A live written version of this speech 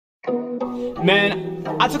Man,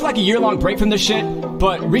 I took like a year-long break from this shit,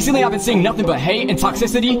 but recently I've been seeing nothing but hate and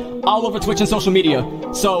toxicity all over Twitch and social media.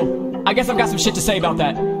 So, I guess I've got some shit to say about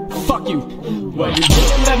that. Fuck you. Well, you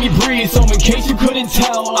didn't let me breathe, so in case you couldn't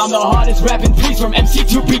tell, I'm the hardest rapping priest from MC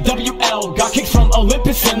to BWL. Got kicked from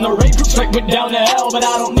Olympus and the raid group straight went down to hell. But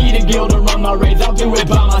I don't need a guild to run my raids, I'll do it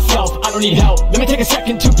by myself. I don't need help. Let me take a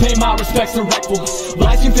second to pay my respects to Rectal.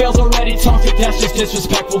 Livestream fails already, talk it, that's just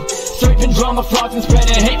disrespectful. Straight drama frauds and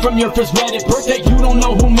spreading hate from your first Reddit birthday. You don't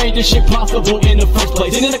know who made this shit possible in the first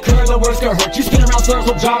place. Didn't occur, the words could hurt. You spin around slurs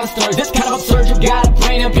with drama stirs. It's kind of absurd, you got a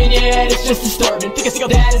brain up in your head, it's just disturbing. Think a single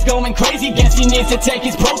dad is going crazy, guess he needs to take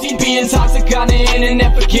his protein. Being toxic on the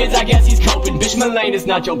internet for kids, I guess he's coping. Bitch, Malane is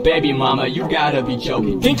not your baby mama, you gotta be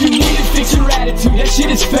joking. Think you need to fix your attitude, that shit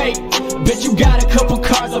is fake. Bet you got a couple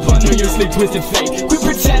cards up under your sleeve, twisted fate. Quit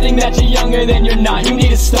pretending that you're younger than you're not, you need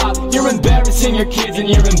to stop. You're embarrassing your kids and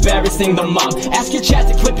you're embarrassing the mom. Ask your chat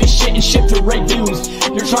to clip his shit and ship to rate views.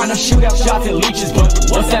 You're trying to shoot out shots at leeches, but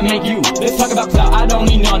what's that make you? Let's talk about clout, I don't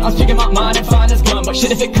need none. I'm speaking my mind and find this gun, but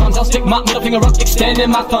shit if it comes, I'll stick my middle finger up,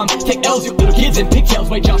 extending my thumb. Take L's, you little kids in pigtails.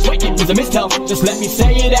 Wait, Josh, wait, it was a mistell. Just let me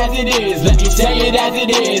say it as it is, let me say it as it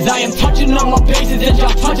is. I am touching on my bases and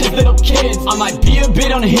Josh touches little kids. I might be a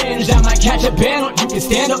bit unhinged, I might catch a band. You can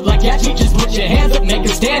stand up like Yachi, just put your hands up, make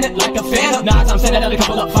them stand it like a fan up. Nah, I'm sending out a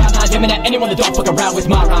couple up, 5 9, aiming at anyone that don't fuck around with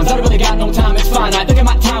my rhymes. I don't really got no time, it's finite. Look at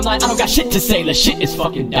my timeline, I don't got shit to say. The shit is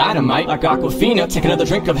fucking dynamite. Like Aquafina, take another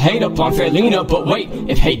drink of hate up on Fairlina. But wait,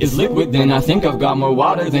 if hate is liquid, then I think I've got more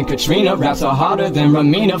water than Katrina. Raps are hotter than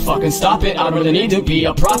Ramina, fucking stop it. I don't really need to be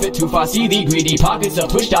a prophet to foresee the greedy pockets of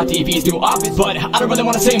Twitch.tv's new office. But I don't really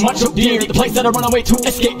wanna say much of dear. The place that I run away to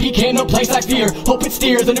escape became the place I fear. Hope it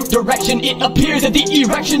steers a new direction, it appears that the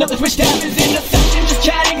erection of the Twitch tab is in the section. Just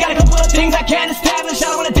chatting, got a couple of things I can't establish. I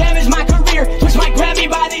don't wanna damage my career, Twitch might grab me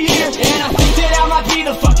by the ear. And I think that I might be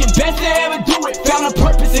the fucking best to ever do it. Found a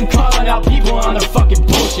purpose in calling out people on their fucking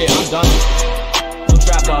bullshit. I'm done.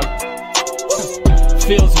 Liltrapdog.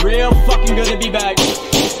 Feels real fucking good to be back. By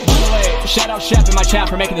the way, shout out Chef in my chat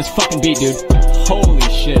for making this fucking beat, dude. Holy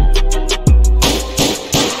shit.